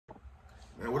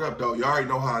Man, what up, though? You already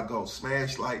know how it goes.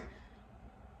 Smash like,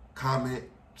 comment,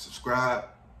 subscribe,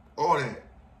 all that.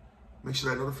 Make sure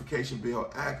that notification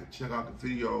bell active. Check out the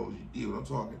videos. You get what I'm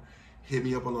talking. Hit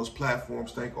me up on those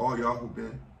platforms. Thank all y'all who've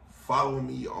been following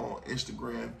me on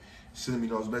Instagram, sending me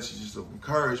those messages of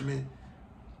encouragement.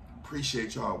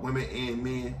 Appreciate y'all, women and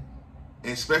men.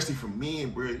 And especially from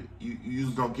men, bro, you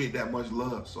usually don't get that much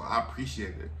love. So I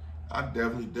appreciate it. I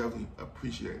definitely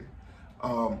appreciate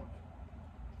it.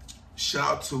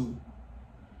 Shout out to,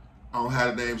 I don't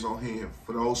have the names on hand,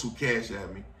 for those who cash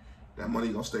at me. That money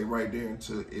gonna stay right there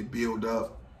until it build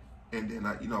up. And then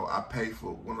I pay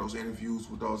for one of those interviews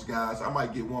with those guys. I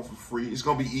might get one for free. It's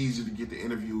gonna be easy to get the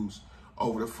interviews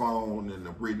over the phone and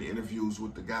the written interviews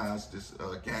with the guys, this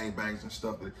gangbangs and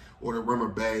stuff, or the Rimmer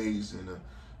Bays and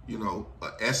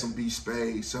S&B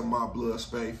Spade, 7 Mile Blood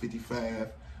Spade, 55,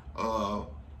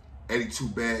 82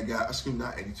 Bad Guy, excuse me,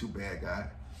 not 82 Bad Guy,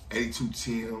 82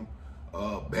 Tim,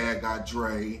 Bad Guy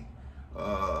Dre,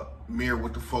 Mirror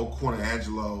with the 4 Corner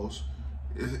Angelos.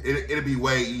 It'll be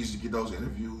way easier to get those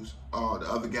interviews. The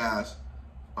other guys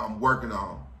I'm working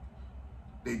on,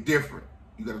 they different.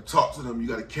 You got to talk to them. You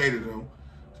got to cater to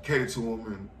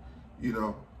them,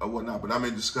 and whatnot. But I'm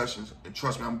in discussions, and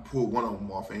trust me, I'm gonna pull one of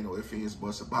them off. Ain't no ifs, ands,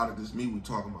 buts about it. This is me we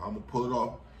talking about. I'm gonna pull it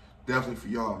off. Definitely for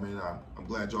y'all, man. I'm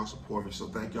glad y'all support me. So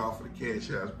thank y'all for the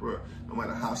cash outs, bro. No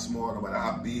matter how small, no matter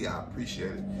how big, I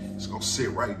appreciate it. It's gonna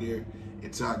sit right there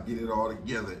until I get it all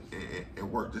together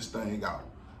and work this thing out.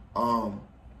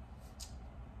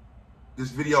 This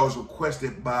video is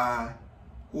requested by,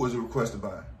 who is it requested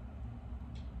by?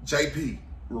 JP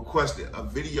requested a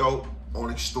video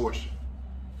on extortion.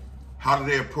 How do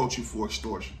they approach you for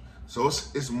extortion? So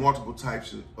it's multiple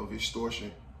types of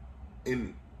extortion,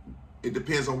 and it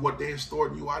depends on what they're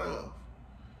extorting you out of.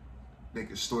 They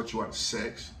can extort you out of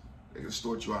sex. They can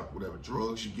extort you out of whatever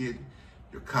drugs you get,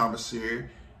 your commissary,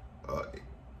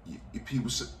 your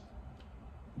people.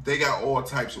 They got all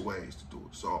types of ways to do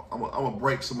it. So I'm gonna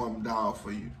break some of them down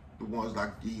for you, the ones that I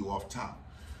can give you off top.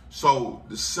 So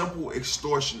the simple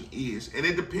extortion is, and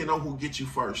it depends on who gets you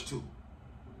first too.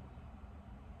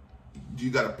 Do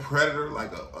you got a predator,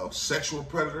 like a sexual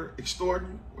predator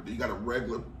extorting you, or do you got a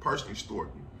regular person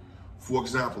extorting you? For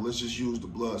example, let's just use the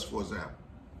Bloods for example.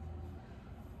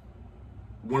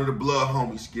 One of the Blood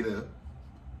homies get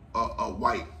a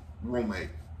white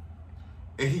roommate,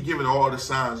 and he giving all the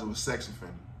signs of a sex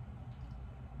offender.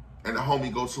 And the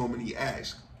homie go to him and he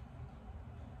asks,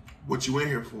 "What you in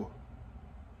here for?"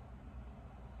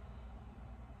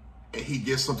 And he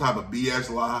gets some type of BS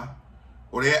lie,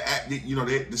 or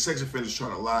the sex offenders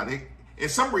trying to lie. And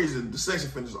some reason the sex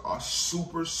offenders are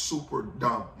super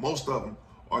dumb. Most of them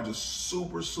are just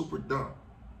super dumb,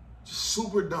 just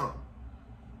super dumb.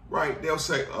 Right? They'll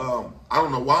say, "I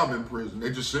don't know why I'm in prison.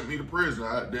 They just sent me to prison.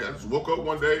 I just woke up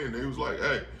one day and they was like,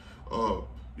 hey,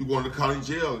 you going to county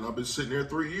jail, and I've been sitting there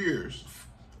 3 years."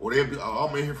 Or they'll be,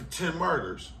 "I'm in here for 10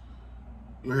 murders.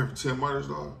 You in here for 10 murders,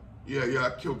 dog?" Yeah,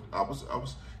 I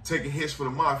was taking hits for the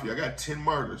Mafia. I got 10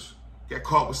 murders. Got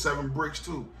caught with 7 bricks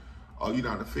too. Oh, you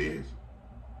not in the feds?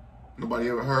 Nobody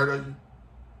ever heard of you?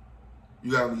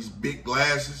 You got on these big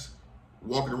glasses,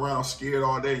 walking around scared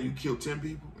all day, and you killed 10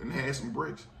 people and had some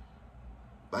bricks.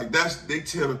 Like they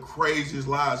tell the craziest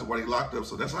lies of why they locked up.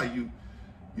 So that's how you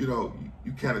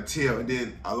kind of tell. And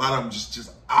then a lot of them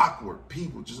just awkward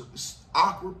people, just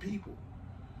awkward people.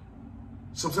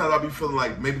 Sometimes I'll be feeling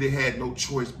like maybe they had no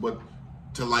choice but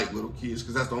to like little kids,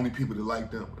 because that's the only people that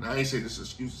like them. And I ain't say this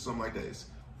excuse or something like that. It's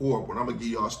horrible. And I'm gonna give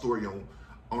y'all a story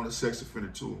on a sex offender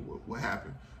too, and what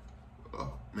happened.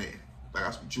 Man, I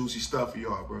got some juicy stuff for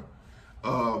y'all, bro.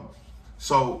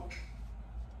 So,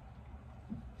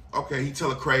 okay, he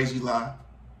tell a crazy lie.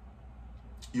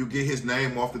 You get his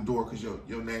name off the door, because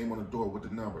your name on the door with the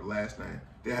number, last name.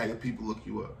 They had your people look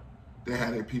you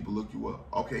up.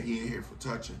 Okay, he in here for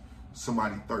touching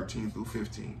somebody 13 through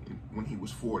 15 when he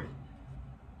was 40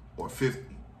 or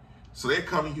 50. So they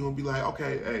come to you and be like,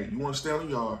 "Okay, hey, you want to stay on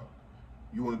the yard?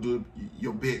 You want to do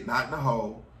your bit, not in the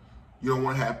hole. You don't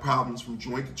want to have problems from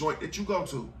joint to joint that you go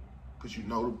to, because you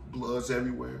know the Blood's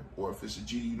everywhere. Or if it's a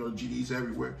GD, you know the GD's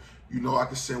everywhere. You know I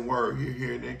can send word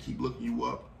here, and there, keep looking you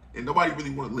up." And nobody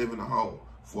really want to live in a hole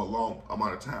for a long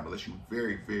amount of time unless you're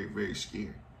very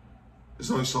scared.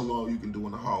 There's only so long you can do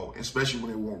in a hole, especially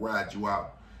when they won't ride you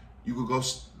out. You could go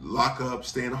lock up,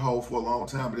 stay in a hole for a long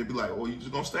time, but they'd be like, "Oh, you're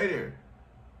just gonna stay there.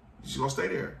 You're just gonna stay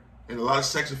there." And a lot of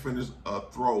sex offenders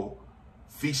throw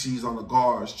feces on the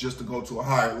guards just to go to a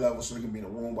higher level, so they can be in a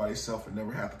room by themselves and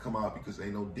never have to come out because they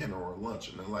ain't no dinner or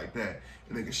lunch or nothing like that.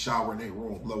 And they can shower in their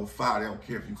room. Level 5, they don't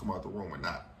care if you come out the room or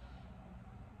not.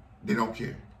 They don't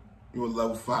care. You're a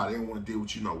level 5. They don't want to deal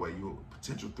with you no way. You're a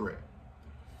potential threat.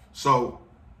 So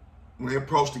when they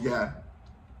approach the guy,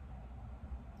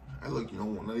 hey, look, you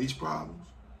don't want none of these problems.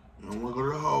 You don't want to go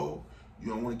to the hole. You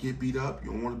don't want to get beat up.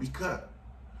 You don't want to be cut.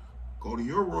 Go to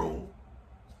your room.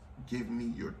 Give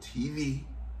me your TV.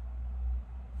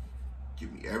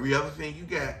 Give me every other thing you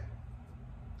got.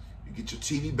 You get your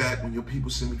TV back when your people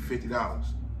send me $50.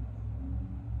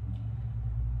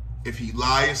 If he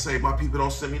lie and say, my people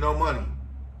don't send me no money,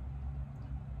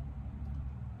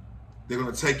 they're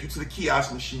going to take you to the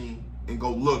kiosk machine and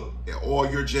go look at all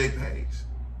your JPEGs.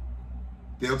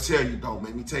 They'll tell you, don't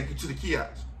make me take you to the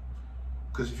kiosk.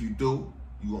 Because if you do,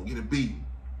 you're going to get a beating.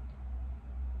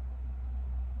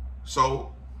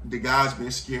 So the guys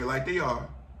being scared like they are,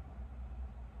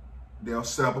 they'll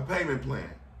set up a payment plan.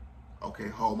 Okay,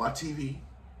 hold my TV.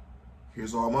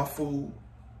 Here's all my food.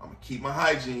 I'm going to keep my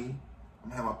hygiene. I'm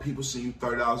going to have my people send you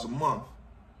 $30 a month.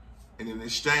 And in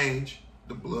exchange,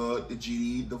 the Blood, the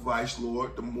GD, the Vice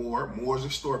Lord, the Moors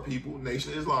extort people,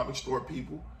 Nation of Islam extort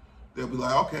people. They'll be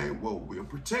like, okay, well, we'll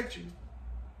protect you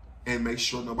and make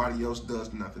sure nobody else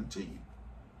does nothing to you.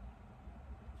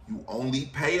 You only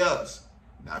pay us.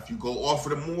 Now, if you go offer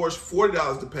the Moors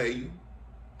 $40 to pay you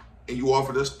and you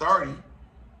offered us $30,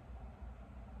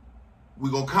 we're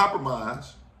going to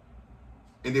compromise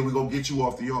and then we're going to get you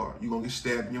off the yard. You're going to get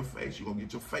stabbed in your face. You're going to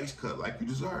get your face cut like you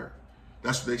deserve.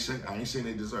 That's what they say. I ain't saying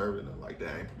they deserve it like that.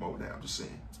 I ain't promoting that. I'm just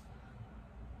saying.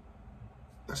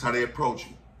 That's how they approach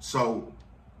you. So,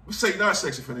 let's say you're not a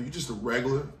sex offender. You're just a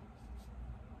regular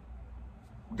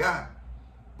guy.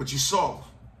 But you're soft.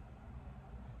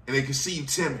 And they can see you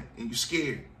timid and you're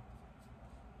scared.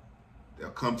 They'll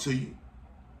come to you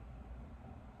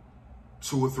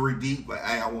 2 or 3 deep, like,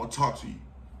 hey, I want to talk to you.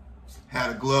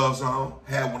 Had the gloves on,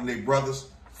 had one of their brothers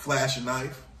flash a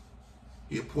knife.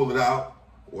 He'll pull it out,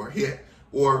 or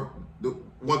the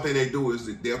one thing they do is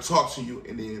that they'll talk to you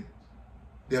and then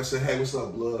they'll say, hey, what's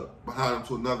up, blood? Behind them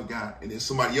to another guy. And then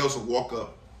somebody else will walk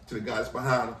up to the guy that's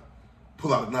behind him,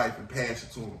 pull out a knife and pass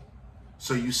it to him.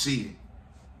 So you see it.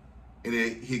 And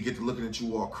then he'll get to looking at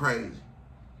you all crazy.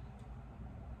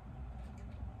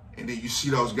 And then you see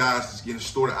those guys that's getting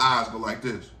distorted eyes go like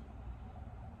this.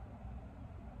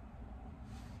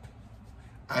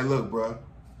 Hey, look, bro.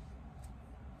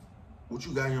 What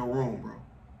you got in your room, bro?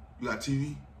 You got TV?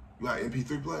 You got an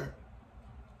MP3 player?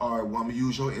 All right, well, I'm going to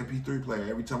use your MP3 player.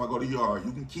 Every time I go to the yard,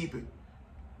 you can keep it.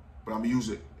 But I'm going to use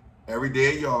it every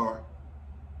day at yard.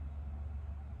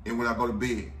 And when I go to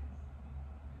bed,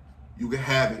 you can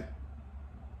have it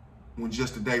when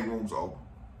just the day room's open.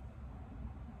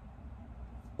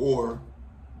 Or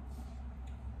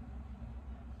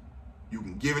you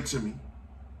can give it to me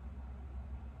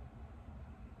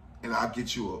and I'll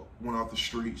get you one off the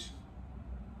streets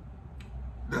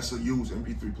that's a used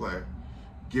MP3 player.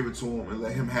 Give it to him and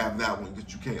let him have that one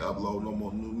because you can't upload no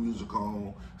more new music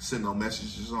on, send no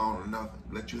messages on or nothing.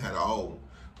 Let you have the old.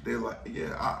 They're like,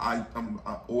 yeah,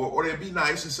 or they'd be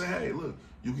nice and say, hey, look,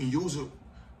 you can use it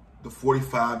the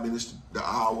 45 minutes, the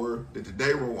hour that the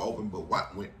day room open, but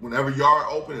whenever yard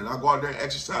open and I go out there and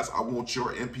exercise, I want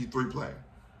your MP3 player.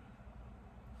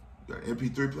 You got an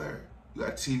MP3 player? You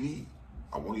got TV?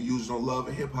 I want to use it on Love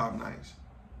and Hip Hop nights.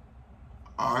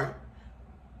 All right.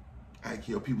 Hey,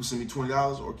 can your people send me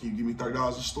 $20 or can you give me $30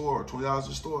 a store or $20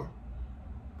 a store?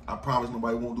 I promise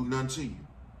nobody won't do nothing to you.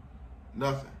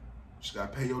 Nothing. Just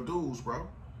got to pay your dues, bro.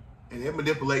 And they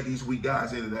manipulate these weak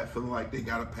guys into that, feeling like they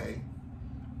got to pay.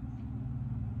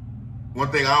 One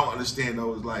thing I don't understand,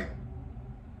 though, is like,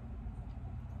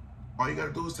 all you got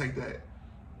to do is take that.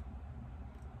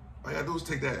 All you got to do is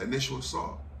take that initial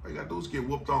assault. All you got to do is get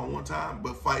whooped on one time,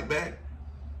 but fight back.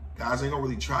 Guys ain't going to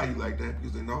really try you like that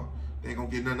because they know they ain't going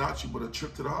to get nothing out you but a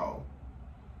trip to the hall.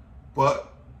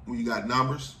 But when you got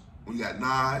numbers, when you got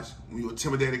knives, when you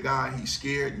intimidate a guy, he's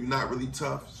scared, you're not really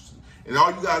tough. And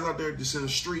all you guys out there just in the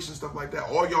streets and stuff like that,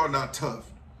 all y'all not tough.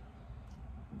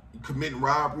 Committing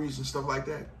robberies and stuff like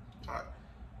that.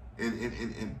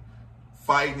 And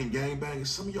fighting and gangbanging,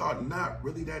 some of y'all not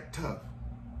really that tough.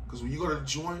 Because when you go to the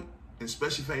joint, and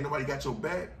especially if ain't nobody got your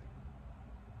back,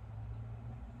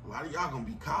 a lot of y'all gonna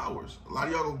be cowards. A lot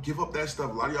of y'all gonna give up that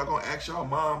stuff. A lot of y'all gonna ask y'all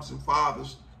moms and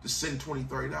fathers to send $20,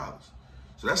 $30.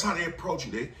 So that's how they approach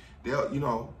you.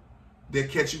 They'll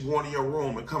catch you going in your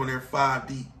room and coming there 5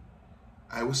 deep.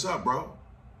 Hey, what's up, bro?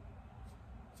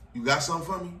 You got something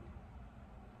for me?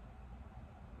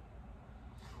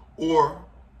 Or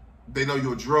they know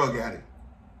you're a drug addict.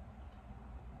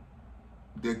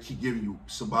 They'll keep giving you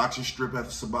Suboxone strip after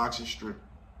Suboxone strip,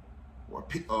 or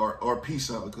a piece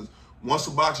of it. Because one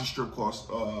Suboxone strip costs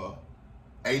 $8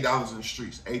 in the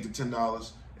streets, $8 to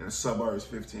 $10, and the suburbs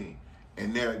 $15.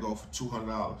 and there it go for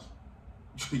 $200.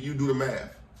 You do the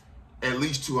math. At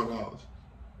least $200,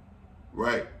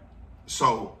 right?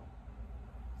 So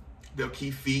they'll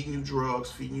keep feeding you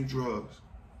drugs.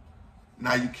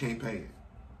 Now you can't pay it.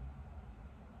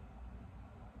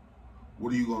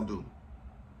 What are you gonna do?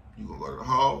 You gonna go to the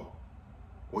hall,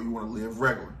 or you wanna live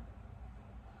regular?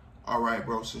 All right,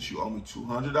 bro, since you owe me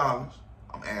 $200,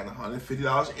 I'm adding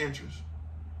 $150 interest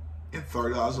and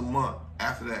 $30 a month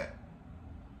after that.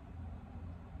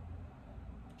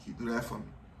 Can you do that for me?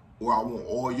 Or I want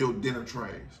all your dinner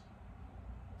trays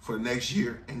for the next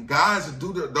year. And guys that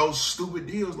do those stupid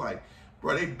deals, like,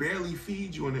 bro, they barely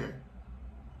feed you in there.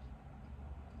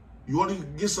 You only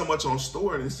get so much on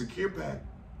store and it's secure pack.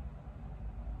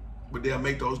 But they'll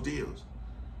make those deals.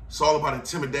 It's all about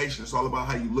intimidation. It's all about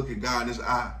how you look at God in his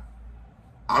eye.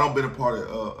 I don't been a part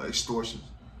of extortions.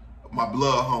 My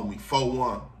blood homie,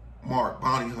 4-1, Mark,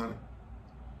 bounty hunter.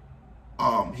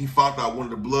 He found out one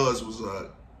of the Bloods was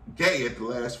gay at the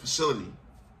last facility.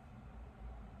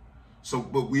 So,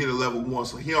 but we at a level 1,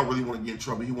 so he don't really want to get in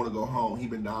trouble. He want to go home. He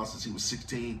been down since he was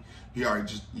 16. He already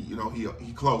just, you know,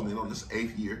 he closing in on this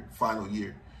 8th year, final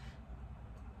year.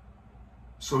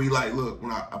 So he like, look,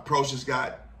 when I approach this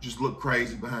guy, just look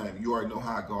crazy behind me. You already know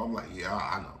how I go. I'm like, yeah,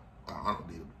 I know. I don't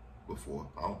deal before.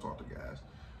 I don't talk to guys.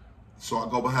 So I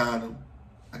go behind him.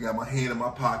 I got my hand in my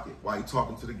pocket while he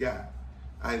talking to the guy.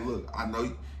 Hey, look, I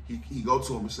know. He go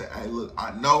to him and say, hey, look,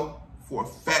 I know for a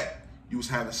fact you was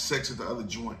having sex at the other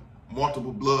joint.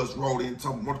 Multiple Bloods rolled in and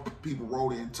told me. Multiple people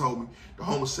rolled in and told me. The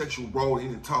homosexual rolled in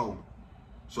and told me.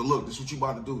 So look, this is what you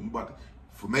about to do. You about to,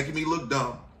 for making me look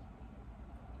dumb.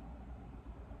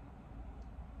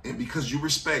 And because you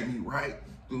respect me, right?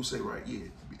 Dude say, right, yeah.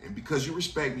 And because you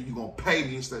respect me, you're going to pay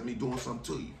me instead of me doing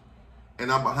something to you.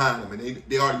 And I'm behind them. And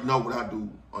they already know what I do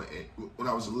when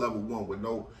I was at level 1 with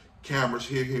no cameras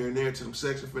here, and there to them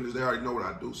sex offenders. They already know what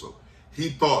I do. So he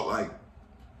thought like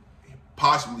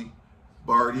possibly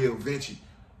Bardiel Vinci,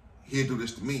 he'll do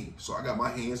this to me. So I got my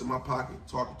hands in my pocket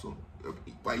talking to him.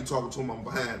 While he talking to him, I'm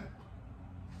behind him.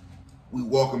 We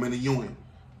walk him in the unit,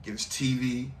 get his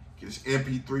TV, get his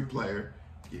MP3 player,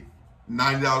 get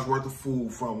 $90 worth of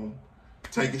food from him,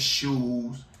 take his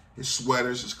shoes, his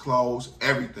sweaters, his clothes,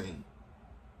 everything.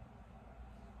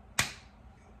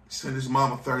 Send his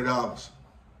mama $30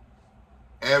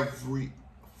 every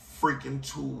freaking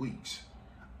 2 weeks.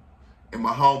 And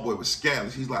my homeboy was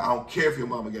scandalous. He's like, I don't care if your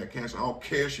mama got cancer. I don't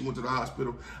care if she went to the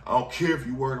hospital. I don't care if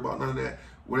you worried about none of that.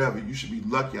 Whatever. You should be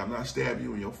lucky I'm not stabbing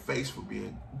you in your face for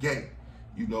being gay.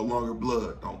 You no longer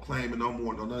blood. Don't claim it no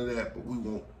more. No, none of that. But we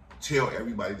won't tell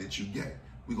everybody that you gay.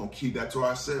 We're going to keep that to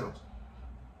ourselves.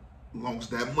 As long as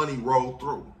that money rolled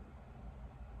through.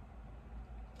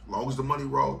 As long as the money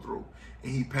rolled through.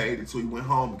 And he paid it till he went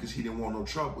home because he didn't want no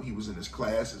trouble. He was in his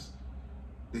classes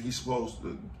that he's supposed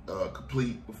to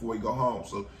complete before he go home.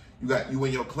 So you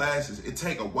in your classes. It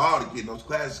take a while to get in those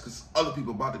classes because other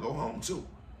people about to go home too.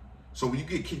 So when you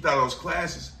get kicked out of those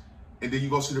classes and then you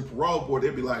go see the parole board,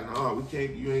 they'll be like, no, we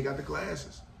can't, you ain't got the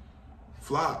classes.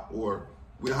 Flop, or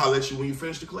we'll holler at you when you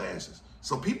finish the classes.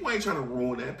 So people ain't trying to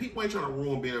ruin that. People ain't trying to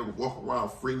ruin being able to walk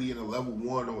around freely in a level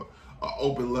 1 or an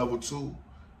open level 2.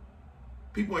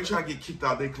 People ain't trying to get kicked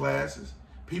out of their classes.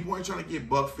 People ain't trying to get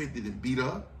 $150 and beat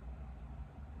up.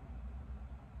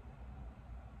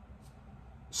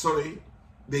 So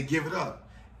they give it up.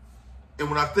 And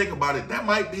when I think about it, that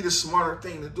might be the smarter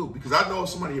thing to do. Because I know if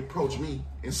somebody approached me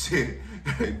and said,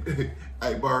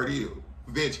 hey, Bardiel,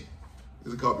 Vinci,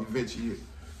 this is called me Vinci.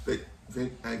 Hey,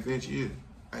 Vinci,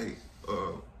 hey,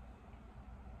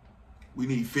 we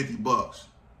need $50.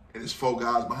 And there's 4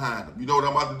 guys behind them. You know what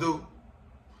I'm about to do?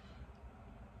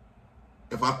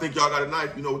 If I think y'all got a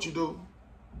knife, you know what you do?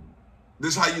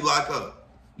 This is how you lock up.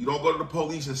 You don't go to the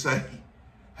police and say,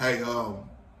 hey,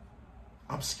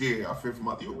 I'm scared. I fear for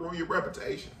my, you'll ruin your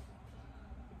reputation.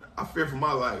 I fear for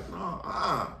my life. No,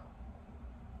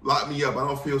 lock me up. I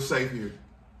don't feel safe here.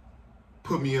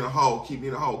 Put me in a hole. Keep me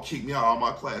in a hole. Kick me out of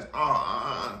my class.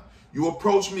 You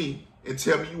approach me and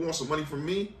tell me you want some money from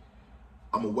me,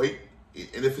 I'm going to wait.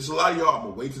 And if it's a lot of y'all, I'm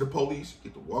going to wait till the police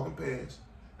get the walking pass.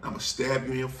 And I'm going to stab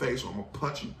you in your face, or I'm going to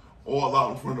punch you all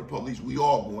out in front of the police. We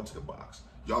all going to the box.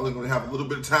 Y'all ain't going to have a little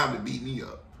bit of time to beat me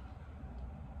up.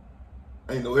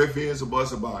 Ain't no ifs, ands, or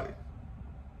buts about it.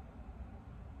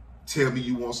 Tell me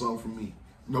you want something from me.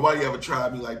 Nobody ever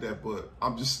tried me like that, but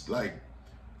I'm just like,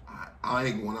 I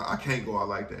ain't going. I can't go out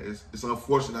like that. It's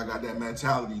unfortunate I got that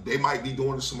mentality. They might be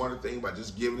doing the smarter thing by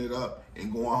just giving it up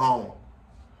and going home.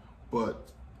 But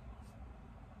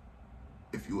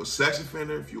if you're a sex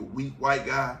offender, if you're a weak white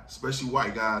guy, especially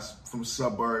white guys from the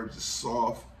suburbs, the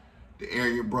soft, the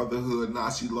Aryan Brotherhood,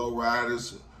 Nazi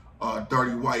lowriders,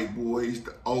 dirty white boys,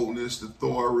 the oldness, the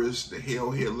Thorists, the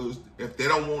hell Hitlers, if they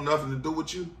don't want nothing to do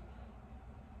with you,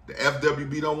 the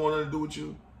FWB don't want nothing to do with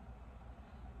you,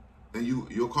 and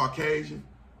you're Caucasian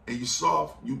and you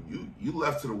soft, you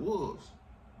left to the wolves.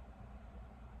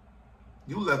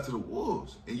 You left to the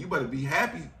wolves, and you better be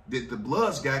happy that the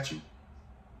Bloods got you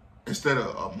instead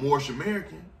of a Moorish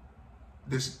American,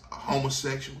 this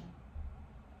homosexual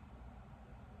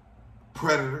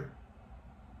predator.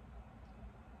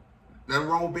 Nothing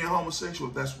wrong with being homosexual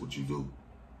if that's what you do.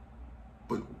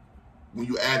 But when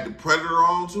you add the predator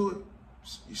onto it,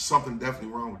 something definitely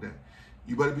wrong with that.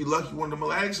 You better be lucky one of the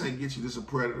Mullahs ain't get you this a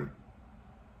predator.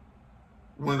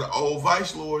 One of the old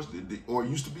vice lords, or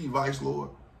used to be vice lord,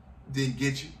 didn't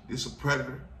get you. This a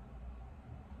predator.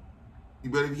 You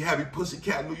better be happy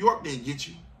Pussycat New York didn't get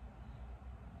you.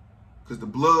 Because the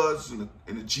Bloods and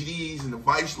the GDs and the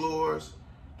vice lords,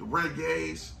 the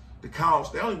renegades, the counts,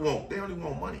 they only want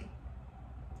money.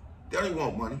 They only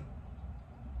want money.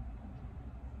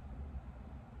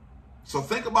 So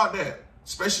think about that.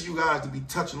 Especially you guys to be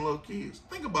touching little kids.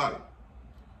 Think about it.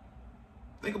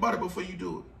 Think about it before you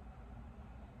do it.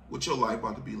 What your life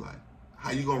about to be like.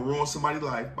 How you gonna ruin somebody's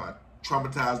life by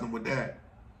traumatizing them with that.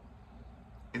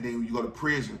 And then when you go to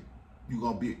prison, you're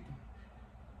gonna be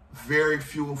very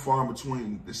few and far in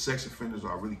between the sex offenders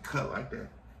are really cut like that.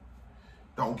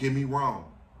 Don't get me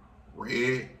wrong.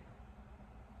 Red,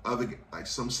 like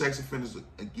some sex offenders will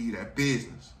give you that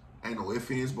business. Ain't no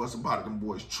ifs, ands, buts about it. Them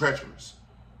boys treacherous.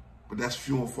 But that's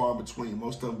few and far in between.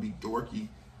 Most of them be dorky,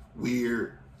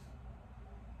 weird.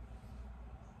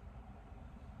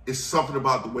 It's something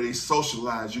about the way they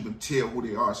socialize. You can tell who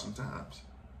they are sometimes.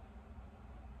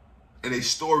 And their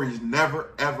stories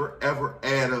never, ever, ever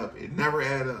add up. It never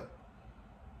add up.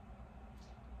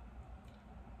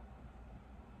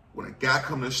 When a guy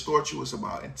come to extort you, it's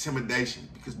about intimidation,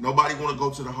 because nobody want to go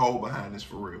to the hole behind this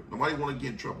for real. Nobody want to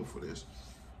get in trouble for this.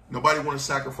 Nobody want to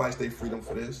sacrifice their freedom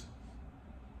for this.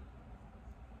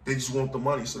 They just want the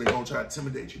money, so they're going to try to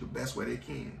intimidate you the best way they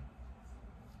can.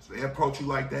 So they approach you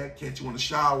like that, catch you in the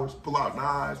showers, pull out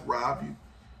knives, rob you,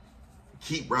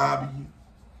 keep robbing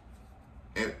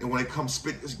you. And when they come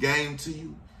spit this game to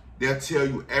you, they'll tell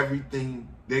you everything.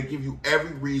 They'll give you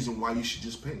every reason why you should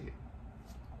just pay it.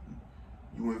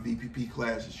 You in VPP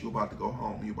classes, you're about to go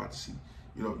home, you're about to see,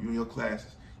 you in your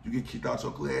classes. You get kicked out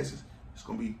your classes, it's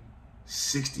going to be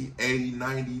 60, 80,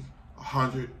 90,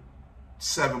 100,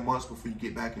 7 months before you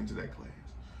get back into that class.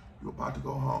 You're about to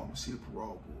go home and see the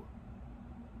parole board.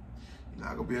 You're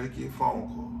not going to be able to get phone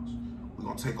calls. We're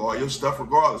going to take all your stuff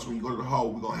regardless. When you go to the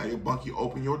hole, we're going to have your bunkie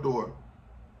open your door.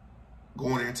 Go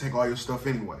in there and take all your stuff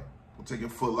anyway. We'll take your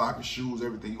Foot Locker, shoes,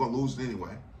 everything. You're going to lose it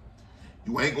anyway.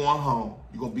 You ain't going home.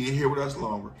 You're going to be in here with us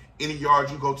longer. Any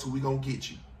yard you go to, we're going to get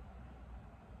you.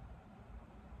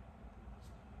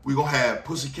 We're going to have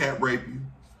Pussycat rape you.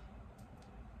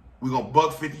 We're going to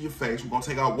buck 50 your face. We're going to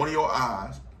take out one of your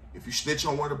eyes. If you snitch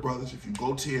on one of the brothers, if you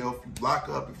go tell, if you lock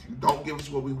up, if you don't give us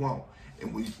what we want.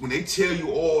 And when they tell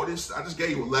you all this, I just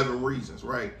gave you 11 reasons,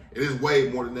 right? It is way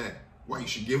more than that. Why you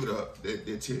should give it up,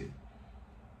 they'll tell you.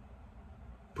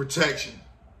 Protection.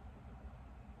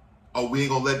 Oh, we ain't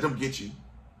going to let them get you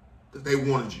because they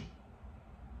wanted you.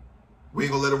 We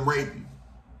ain't going to let them rape you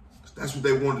because that's what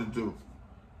they wanted to do.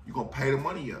 You're going to pay the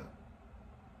money up.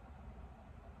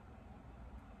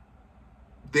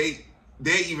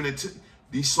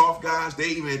 These soft guys, they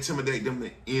even intimidate them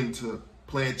into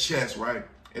playing chess, right?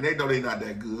 And they know they're not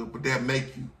that good, but they'll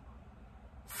make you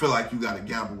feel like you got to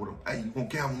gamble with them. Hey, you going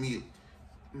to gamble me?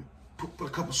 Put a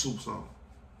couple soups on.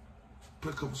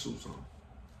 Put a couple soups on.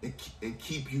 And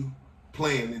keep you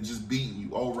playing and just beating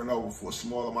you over and over for a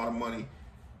small amount of money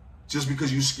just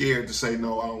because you're scared to say,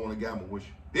 no, I don't want to gamble with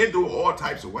you. They do it all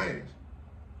types of ways.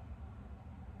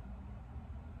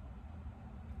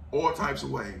 All types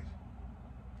of ways.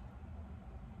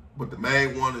 But the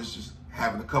main one is just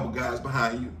having a couple guys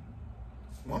behind you.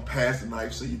 One pass the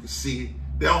knife so you can see it.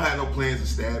 They don't have no plans to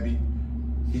stab you.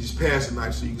 He just passed the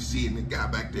knife so you can see it, and the guy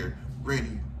back there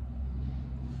grinning.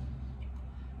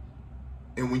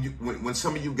 And when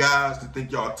some of you guys that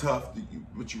think y'all tough,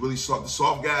 but you really soft, the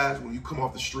soft guys, when you come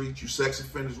off the streets, you sex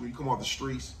offenders, when you come off the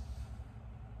streets,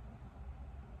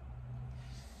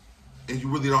 and you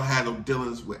really don't have no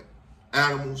dealings with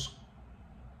animals,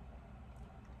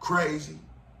 crazy,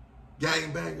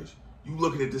 gangbangers, you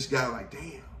looking at this guy like,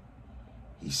 damn,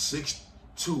 he's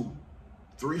 6'2",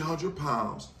 300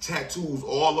 pounds, tattoos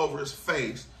all over his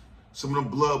face. Some of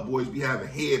them blood boys be having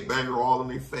headbanger all on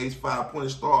their face, 5-pointed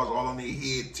stars all on their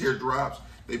head, teardrops.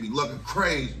 They be looking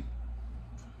crazy.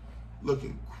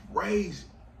 Looking crazy.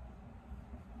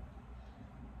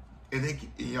 And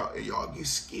y'all get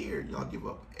scared. Y'all give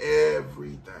up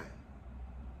everything.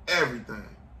 Everything.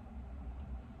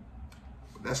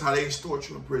 But that's how they extort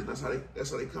you in prison.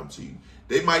 That's how they come to you.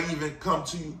 They might even come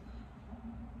to you.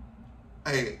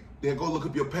 Hey, they'll go look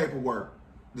up your paperwork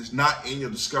that's not in your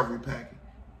discovery packet.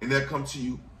 And they'll come to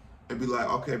you and be like,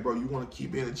 okay, bro, you want to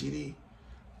keep being a GD?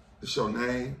 It's your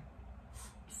name.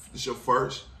 It's your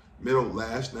first, middle,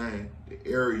 last name, the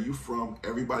area you from.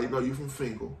 Everybody know you from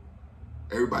Finkel.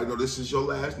 Everybody know this is your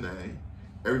last name.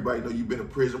 Everybody know you've been in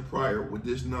prison prior with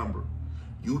this number.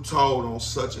 You told on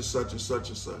such and such and such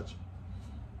and such.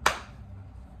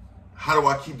 How do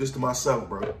I keep this to myself,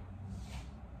 bro?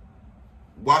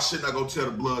 Why shouldn't I go tell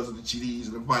the Bloods and the GDs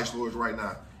and the Vice Lords right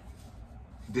now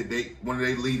that one of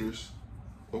their leaders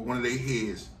or one of their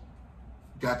heads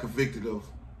got convicted of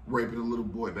raping a little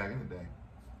boy back in the day?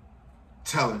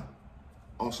 Telling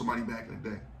on somebody back in the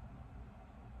day.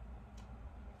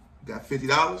 Got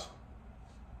 $50?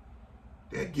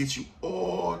 They'll get you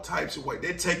all types of ways.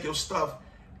 They'll take your stuff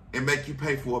and make you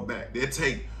pay for it back. They'll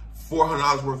take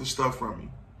 $400 worth of stuff from you.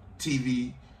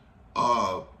 TV,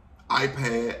 iPad,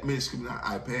 I mean, excuse me, not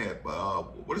iPad,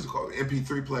 but what is it called?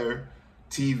 MP3 player,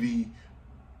 TV,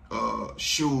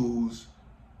 shoes,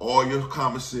 all your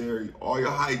commissary, all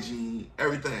your hygiene,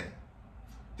 everything.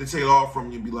 They take it all from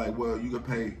you and be like, well, you can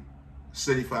pay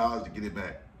 $75 to get it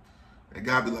back. And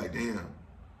God be like, damn,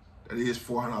 that is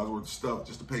 $400 worth of stuff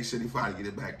just to pay $75 to get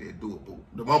it back there and do it. But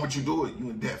the moment you do it, you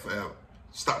in debt forever.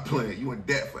 Stop playing. You in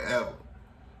debt forever.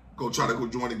 Go try to go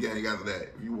join the gang after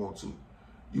that if you want to.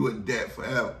 You in debt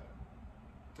forever.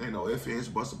 Ain't no ifs, ands,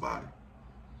 buts about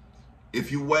it.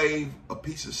 If you wave a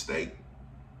piece of steak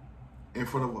in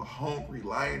front of a hungry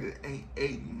lion that ain't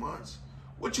 8 months,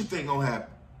 what you think gonna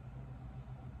happen?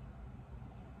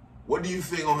 What do you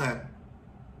think gonna happen?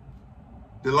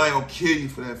 The lion gonna kill you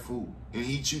for that food and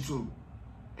eat you too.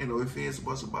 Ain't no ifs, ands,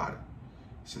 buts about it.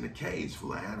 It's in a cage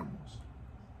full of animals.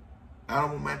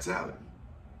 Animal mentality.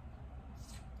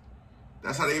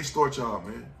 That's how they extort y'all,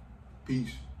 man.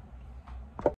 Peace.